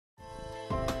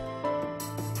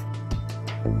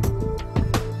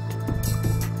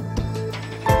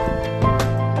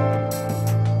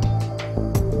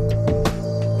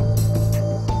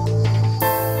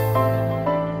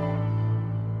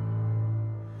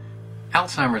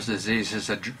Alzheimer's disease is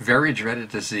a very dreaded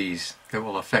disease that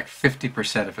will affect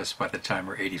 50% of us by the time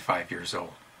we're 85 years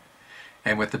old.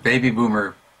 And with the baby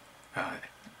boomer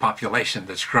population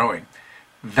that's growing,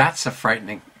 that's a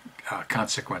frightening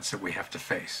consequence that we have to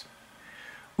face.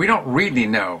 We don't really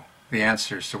know the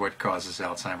answers to what causes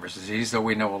Alzheimer's disease, though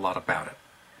we know a lot about it.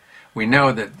 We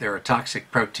know that there are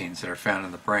toxic proteins that are found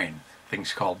in the brain,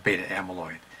 things called beta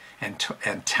amyloid,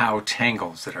 and tau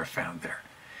tangles that are found there.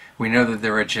 We know that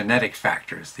there are genetic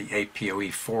factors, the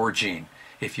apoe4 gene,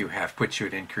 if you have, puts you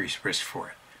at increased risk for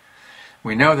it.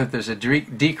 We know that there's a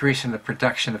decrease in the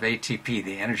production of ATP,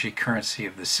 the energy currency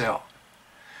of the cell.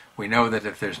 We know that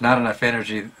if there's not enough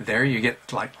energy there, you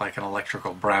get like an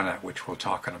electrical brownout, which we'll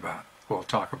talk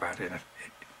about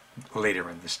later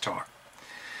in this talk.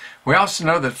 We also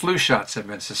know that flu shots have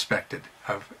been suspected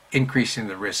of increasing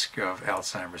the risk of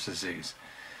Alzheimer's disease.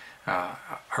 A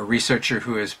researcher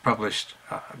who has published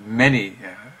many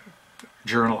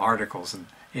journal articles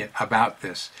about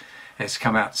this has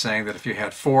come out saying that if you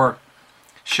had 4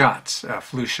 shots,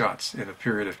 flu shots, in a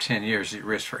period of 10 years, the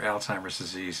risk for Alzheimer's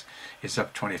disease is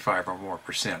up 25 or more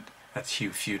 %. That's Hugh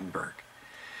Fudenberg.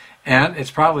 And it's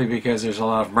probably because there's a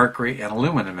lot of mercury and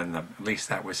aluminum in them. At least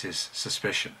that was his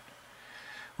suspicion.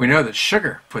 We know that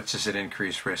sugar puts us at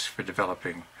increased risk for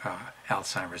developing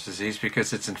Alzheimer's disease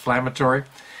because it's inflammatory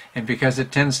and because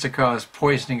it tends to cause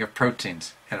poisoning of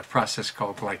proteins in a process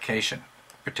called glycation,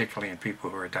 particularly in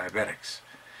people who are diabetics.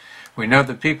 We know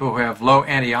that people who have low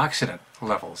antioxidant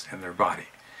levels in their body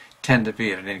tend to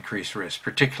be at an increased risk,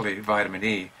 particularly vitamin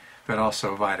E, but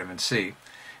also vitamin C,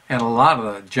 and a lot of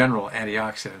the general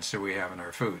antioxidants that we have in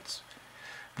our foods.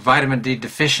 Vitamin D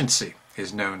deficiency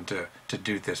is known to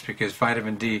do this because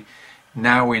vitamin D,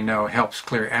 now we know, helps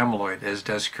clear amyloid, as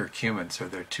does curcumin, so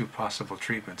there are 2 possible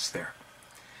treatments there.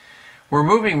 We're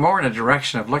moving more in a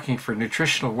direction of looking for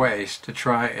nutritional ways to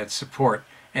try and support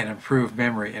and improve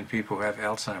memory in people who have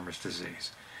Alzheimer's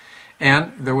disease.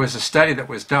 And there was a study that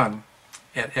was done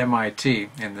at MIT,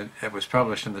 that was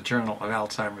published in the Journal of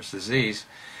Alzheimer's Disease,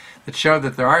 that showed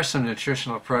that there are some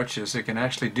nutritional approaches that can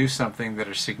actually do something that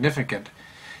are significant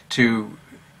to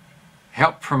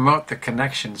help promote the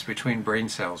connections between brain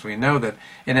cells. We know that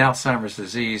in Alzheimer's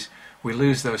disease, we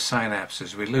lose those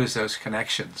synapses, we lose those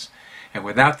connections, and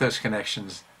without those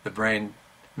connections, the brain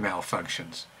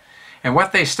malfunctions. And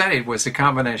what they studied was the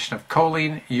combination of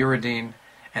choline, uridine,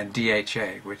 and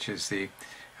DHA, which is the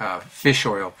fish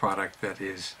oil product that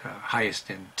is highest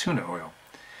in tuna oil.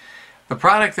 The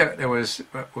product that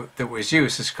was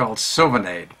used is called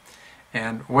Sovanade.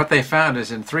 And what they found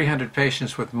is in 300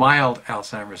 patients with mild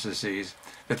Alzheimer's disease,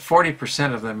 that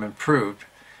 40% of them improved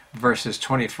versus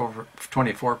 24%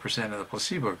 of the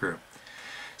placebo group.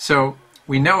 So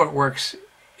we know it works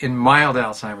in mild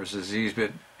Alzheimer's disease,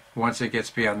 but once it gets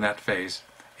beyond that phase,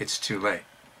 it's too late.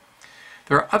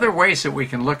 There are other ways that we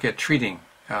can look at treating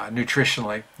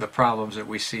nutritionally the problems that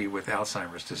we see with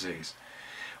Alzheimer's disease.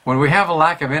 When we have a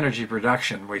lack of energy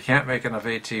production, we can't make enough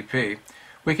ATP,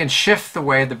 we can shift the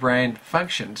way the brain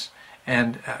functions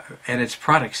and its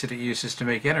products that it uses to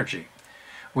make energy.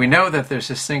 We know that there's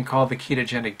this thing called the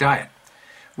ketogenic diet,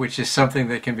 which is something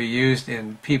that can be used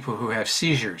in people who have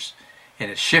seizures, and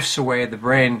it shifts the way the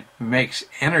brain makes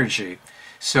energy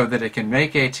so that it can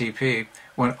make ATP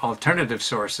when alternative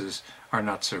sources are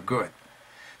not so good.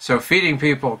 So feeding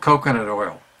people coconut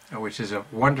oil, which is a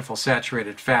wonderful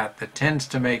saturated fat that tends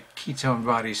to make ketone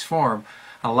bodies form,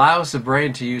 allows the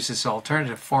brain to use this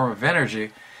alternative form of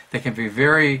energy that can be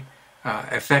very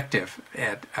effective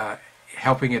at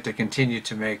helping it to continue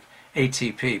to make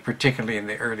ATP, particularly in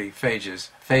the early phases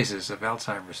of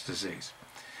Alzheimer's disease.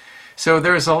 So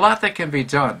there's a lot that can be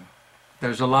done.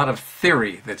 There's a lot of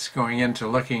theory that's going into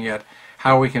looking at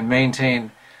how we can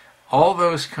maintain all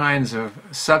those kinds of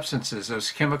substances,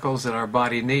 those chemicals that our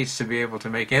body needs to be able to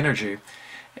make energy,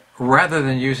 rather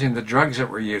than using the drugs that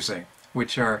we're using,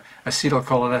 which are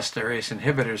acetylcholinesterase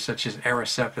inhibitors such as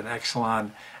Aricept and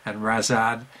Exelon and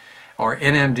Razad, or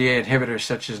NMDA inhibitors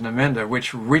such as Namenda,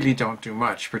 which really don't do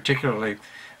much, particularly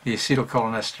the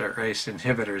acetylcholinesterase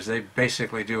inhibitors. They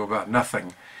basically do about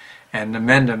nothing, and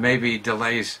Namenda maybe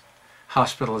delays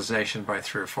hospitalization by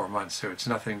 3 or 4 months, so it's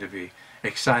nothing to be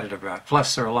excited about.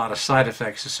 Plus, there are a lot of side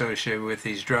effects associated with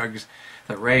these drugs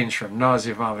that range from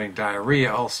nausea, vomiting,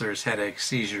 diarrhea, ulcers, headaches,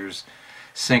 seizures,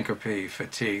 syncope,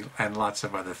 fatigue, and lots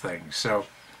of other things. So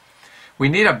we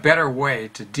need a better way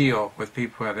to deal with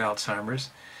people who have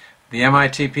Alzheimer's. The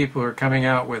MIT people are coming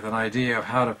out with an idea of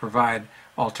how to provide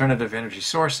alternative energy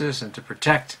sources and to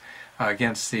protect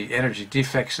against the energy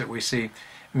defects that we see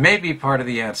may be part of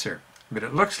the answer. But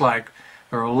it looks like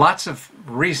there are lots of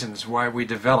reasons why we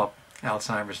develop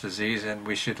Alzheimer's disease, and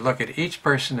we should look at each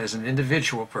person as an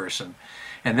individual person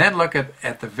and then look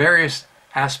at the various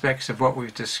aspects of what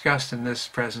we've discussed in this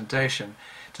presentation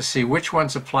to see which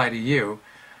ones apply to you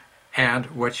and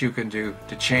what you can do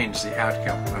to change the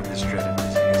outcome of this dreaded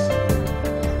disease.